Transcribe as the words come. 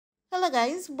Hello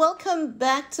guys, welcome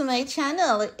back to my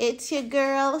channel. It's your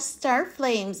girl Star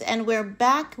Flames and we're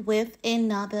back with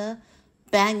another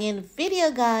banging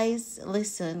video guys.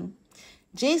 Listen,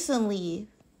 Jason Lee,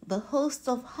 the host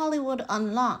of Hollywood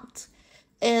Unlocked,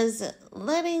 is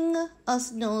letting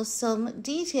us know some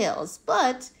details.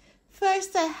 But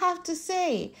first I have to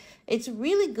say, it's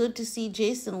really good to see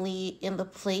Jason Lee in the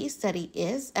place that he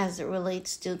is as it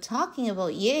relates to talking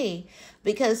about Ye.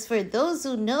 Because for those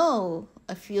who know,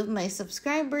 a few of my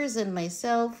subscribers and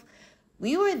myself,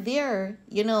 we were there,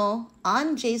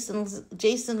 on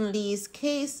Jason Lee's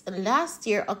case last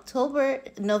year, October,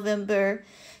 November,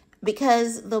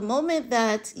 because the moment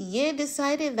that Ye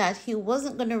decided that he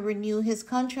wasn't going to renew his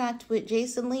contract with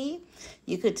Jason Lee,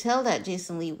 you could tell that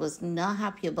Jason Lee was not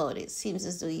happy about it. Seems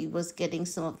as though he was getting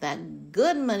some of that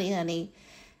good money, honey,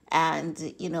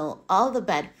 and all the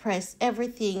bad press,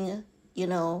 everything,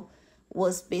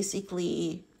 was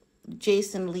basically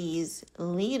Jason Lee's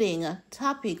leading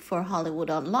topic for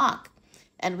Hollywood Unlocked.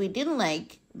 And we didn't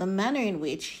like the manner in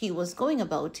which he was going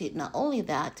about it. Not only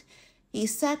that, he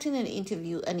sat in an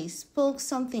interview and he spoke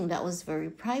something that was very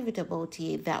private about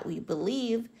it that we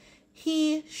believe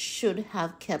he should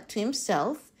have kept to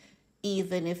himself,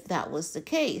 even if that was the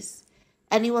case.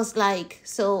 And he was like,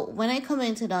 so when I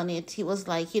commented on it, he was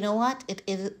like, you know what?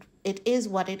 It is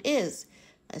what it is.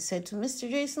 I said to Mr.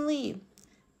 Jason Lee,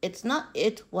 it's not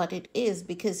what it is,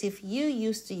 because if you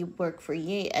used to work for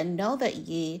Ye and now that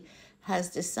Ye has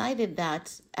decided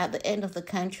that at the end of the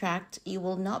contract you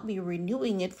will not be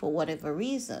renewing it for whatever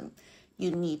reason, you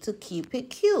need to keep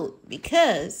it cute,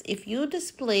 because if you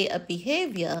display a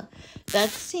behavior that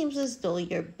seems as though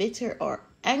you're bitter or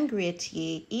angry at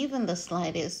Ye, even the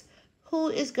slightest, who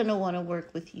is going to want to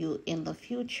work with you in the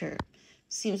future?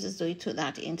 Seems as though you took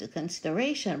that into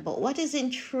consideration. But what is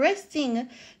interesting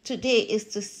today is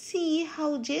to see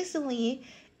how Jason Lee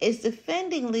is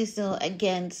defending Lizzo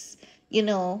against,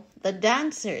 the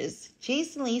dancers.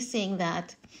 Jason Lee saying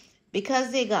that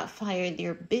because they got fired,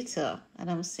 they're bitter.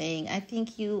 And I'm saying, I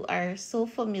think you are so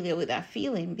familiar with that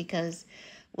feeling, because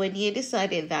when you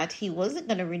decided that he wasn't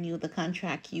going to renew the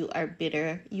contract, you are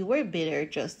bitter. You were bitter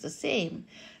just the same.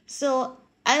 So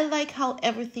I like how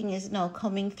everything is now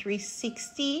coming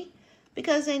 360,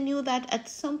 because I knew that at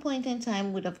some point in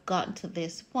time would have gotten to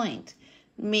this point.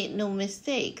 Made no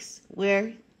mistakes.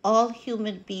 We're all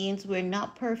human beings. We're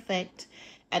not perfect.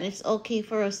 And it's okay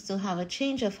for us to have a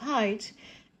change of heart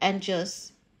and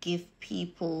just give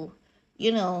people,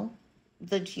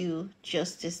 the due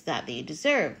justice that they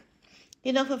deserve.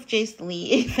 Enough of Jason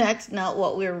Lee. That's not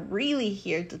what we're really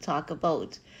here to talk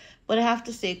about. But I have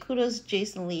to say, kudos,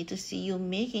 Jason Lee, to see you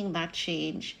making that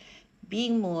change,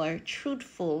 being more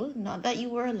truthful. Not that you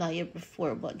were a liar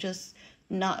before, but just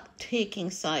not taking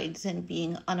sides and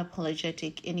being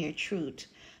unapologetic in your truth.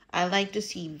 I like to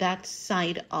see that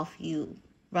side of you,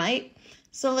 right?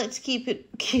 So let's keep it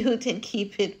cute and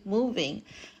keep it moving.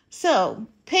 So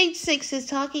page 6 is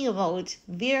talking about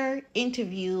their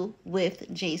interview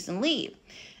with Jason Lee.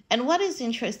 And what is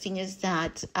interesting is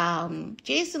that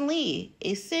Jason Lee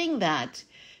is saying that,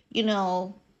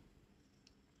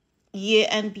 Ye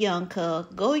and Bianca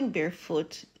going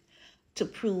barefoot to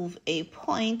prove a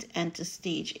point and to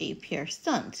stage a PR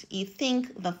stunt. You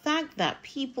think the fact that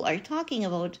people are talking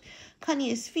about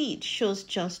Kanye's feet shows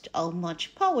just how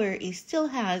much power he still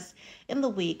has in the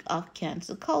wake of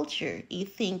cancel culture. You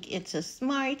think it's a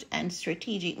smart and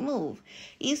strategic move.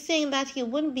 He's saying that he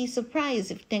wouldn't be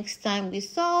surprised if next time we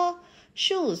saw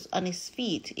shoes on his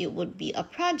feet, it would be a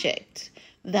project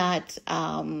that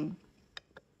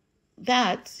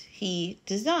he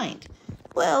designed.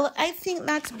 Well, I think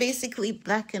that's basically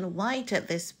black and white at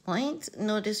this point.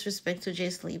 No disrespect to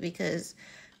Jason Lee, because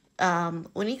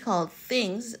when he called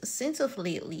things, since of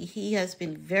lately, he has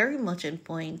been very much on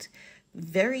point,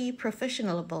 very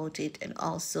professional about it, and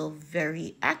also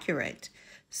very accurate.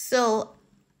 So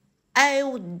I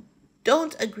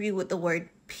don't agree with the word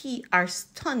PR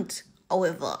stunt,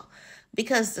 however,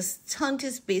 because the stunt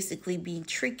is basically being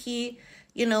tricky.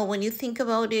 When you think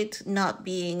about it, not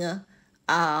being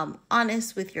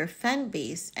honest with your fan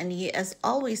base, and he has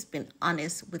always been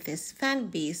honest with his fan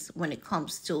base when it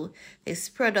comes to his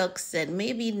products, and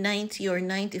maybe 90 or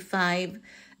 95.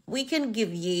 We can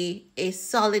give Ye a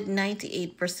solid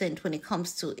 98% when it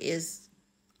comes to his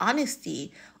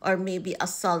honesty, or maybe a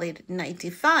solid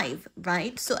 95,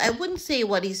 right? So I wouldn't say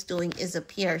what he's doing is a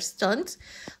PR stunt,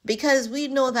 because we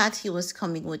know that he was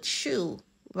coming with shoe,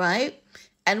 right?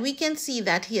 And we can see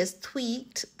that he has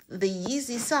tweaked the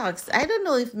Yeezy socks. I don't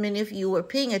know if many of you were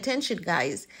paying attention,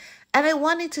 guys, and I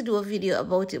wanted to do a video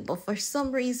about it, but for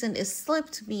some reason it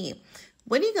slipped me.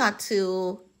 When he got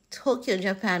to Tokyo,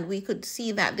 Japan, we could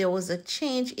see that there was a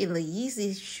change in the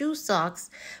Yeezy shoe socks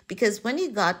because when he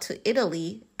got to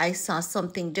Italy, I saw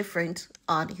something different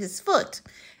on his foot.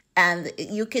 And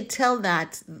you could tell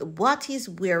that what he was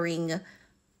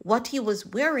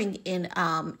wearing in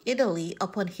Italy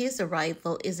upon his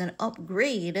arrival is an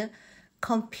upgrade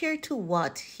compared to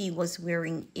what he was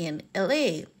wearing in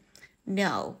LA.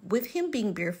 Now, with him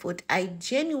being barefoot, I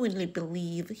genuinely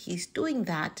believe he's doing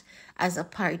that as a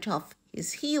part of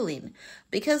his healing.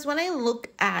 Because when I look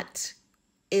at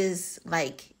is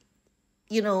like,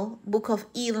 Book of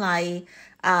Eli,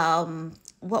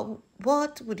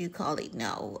 what would you call it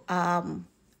now?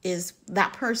 Is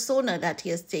that persona that he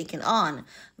has taken on,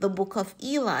 the Book of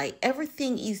Eli.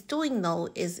 Everything he's doing now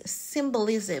is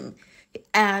symbolism,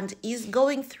 and he's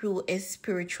going through a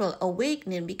spiritual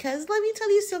awakening. Because let me tell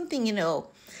you something,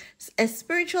 a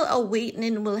spiritual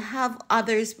awakening will have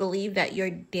others believe that you're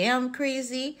damn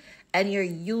crazy and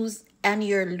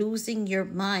you're losing your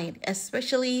mind,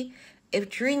 especially if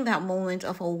during that moment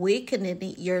of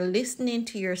awakening you're listening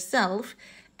to yourself,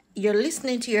 you're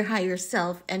listening to your higher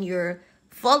self, and you're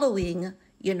following,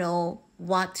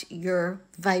 what you're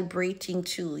vibrating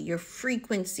to, your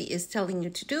frequency is telling you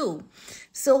to do.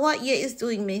 So what Ye is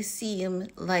doing may seem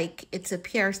like it's a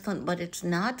PR stunt, but it's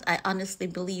not. I honestly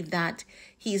believe that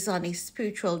he's on a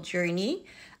spiritual journey.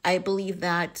 I believe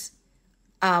that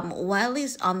while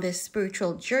he's on this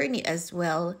spiritual journey as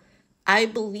well, I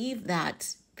believe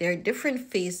that there are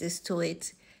different phases to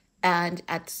it. And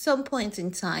at some point in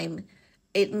time,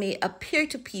 it may appear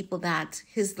to people that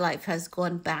his life has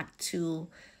gone back to,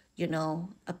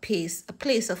 a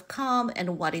place of calm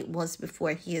and what it was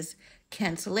before his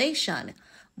cancellation.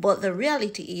 But the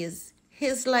reality is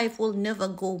his life will never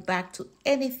go back to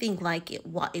anything like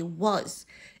what it was.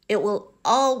 It will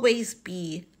always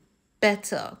be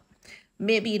better.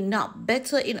 Maybe not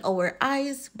better in our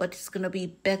eyes, but it's going to be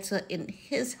better in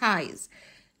his eyes.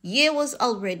 Ye was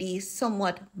already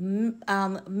somewhat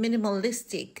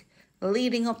minimalistic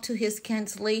leading up to his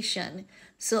cancellation.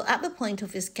 So at the point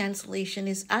of his cancellation,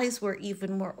 his eyes were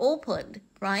even more opened,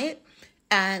 right?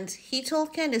 And he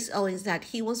told Candace Owens that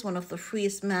he was one of the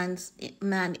freest man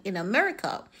in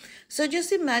America. So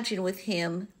just imagine with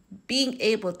him being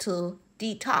able to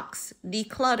detox,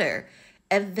 declutter,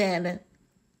 and then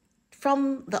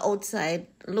from the outside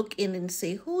look in and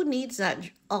say, who needs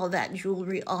all that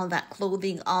jewelry, all that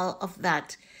clothing, all of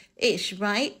that ish,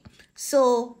 right?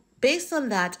 So based on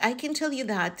that, I can tell you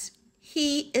that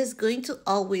he is going to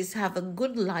always have a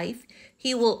good life.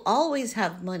 He will always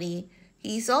have money.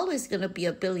 He's always going to be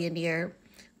a billionaire.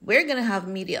 We're going to have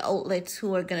media outlets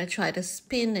who are going to try to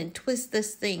spin and twist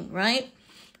this thing, right?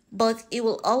 But it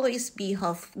will always be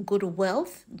of good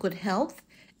wealth, good health,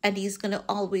 and he's going to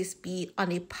always be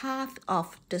on a path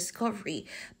of discovery.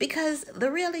 Because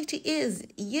the reality is,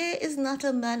 Ye is not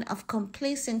a man of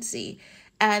complacency.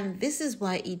 And this is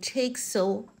why he takes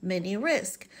so many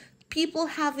risks. People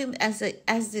have him as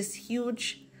this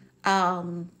huge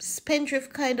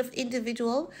spendthrift kind of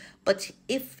individual. But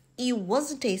if he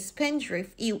wasn't a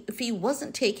spendthrift, if he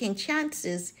wasn't taking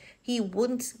chances, he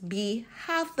wouldn't be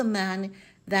half the man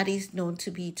that he's known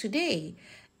to be today.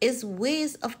 Is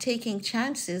ways of taking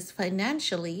chances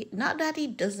financially, not that he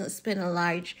doesn't spend a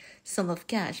large sum of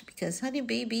cash, because honey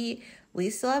baby, we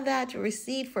saw that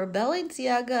receipt for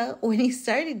Balenciaga when he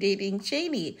started dating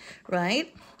Cheney,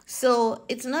 right? So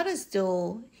it's not as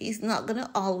though he's not going to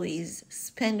always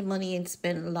spend money and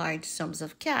spend large sums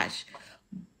of cash,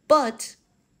 but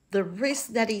the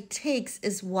risk that he takes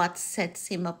is what sets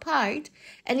him apart,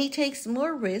 and he takes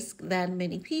more risk than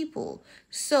many people.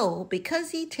 So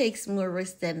because he takes more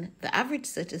risk than the average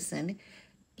citizen,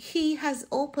 he has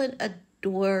opened a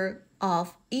door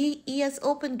of he has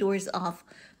opened doors of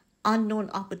unknown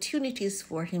opportunities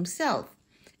for himself.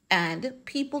 And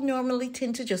people normally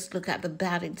tend to just look at the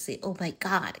bad and say, oh my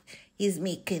God, he's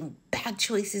making bad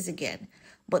choices again.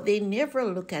 But they never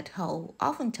look at how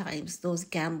oftentimes those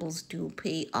gambles do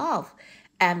pay off.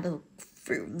 And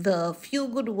the few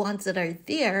good ones that are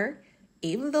there,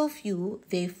 even though few,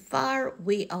 they far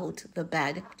weigh out the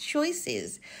bad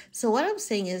choices. So what I'm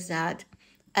saying is that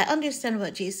I understand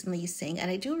what Jason Lee is saying,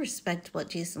 and I do respect what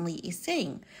Jason Lee is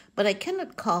saying, but I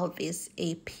cannot call this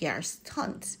a PR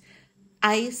stunt.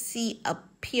 I see a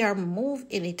PR move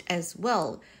in it as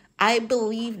well. I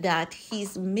believe that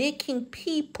he's making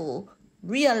people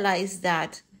realize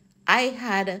that I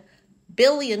had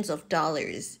billions of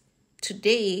dollars.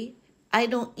 Today, I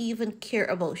don't even care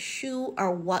about shoe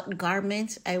or what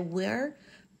garments I wear.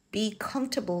 Be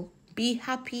comfortable, be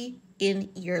happy in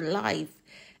your life,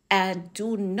 and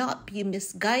do not be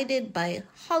misguided by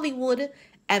Hollywood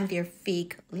and their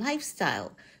fake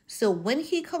lifestyle. So when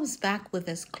he comes back with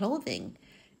his clothing,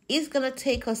 he's going to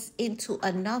take us into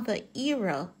another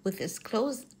era with his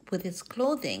clothes, with his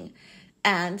clothing.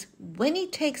 And when he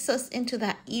takes us into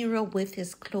that era with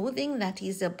his clothing that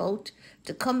he's about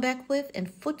to come back with and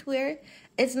footwear,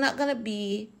 it's not going to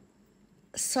be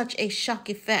such a shock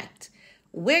effect.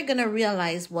 We're going to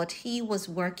realize what he was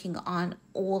working on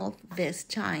all this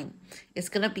time. It's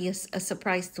going to be a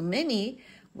surprise to many.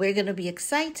 We're going to be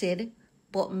excited,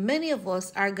 but many of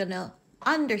us are going to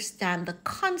understand the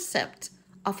concept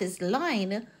of his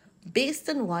line based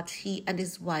on what he and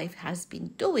his wife has been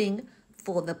doing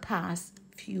for the past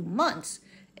few months.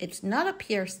 It's not a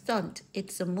pure stunt.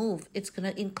 It's a move. It's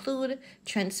going to include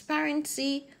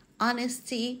transparency,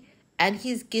 honesty, and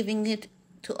he's giving it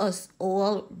to us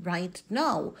all right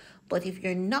now. But if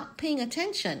you're not paying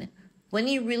attention, when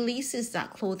he releases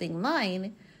that clothing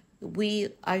line, we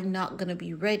are not going to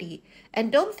be ready.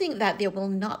 And don't think that there will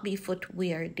not be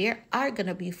footwear. There are going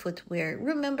to be footwear.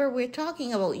 Remember, we're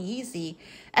talking about Yeezy.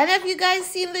 And have you guys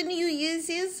seen the new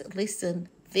Yeezys? Listen,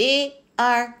 they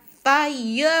are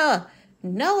fire.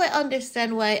 Now I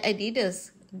understand why Adidas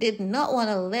did not want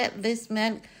to let this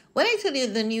man. When I tell you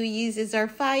the new Yeezys are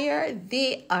fire,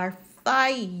 they are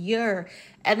fire.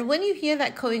 And when you hear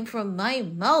that coming from my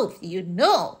mouth, you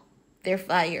know they're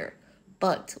fire.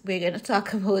 But we're going to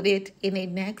talk about it in a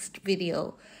next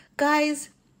video. Guys,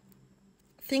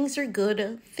 things are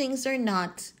good. Things are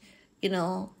not,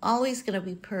 always going to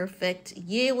be perfect.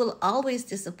 Ye will always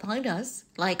disappoint us,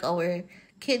 like our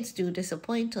kids do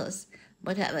disappoint us.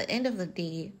 But at the end of the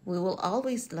day, we will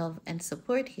always love and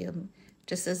support him,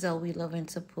 just as how we love and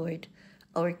support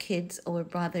our kids, our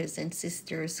brothers and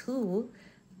sisters who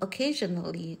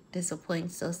occasionally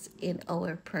disappoints us in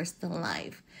our personal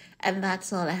life. And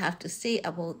that's all I have to say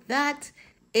about that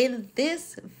in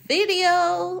this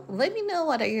video. Let me know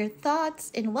what are your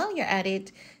thoughts, and while you're at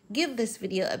it, give this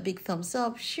video a big thumbs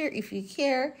up, share if you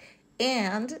care,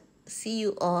 and see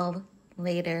you all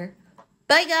later.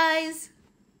 Bye guys.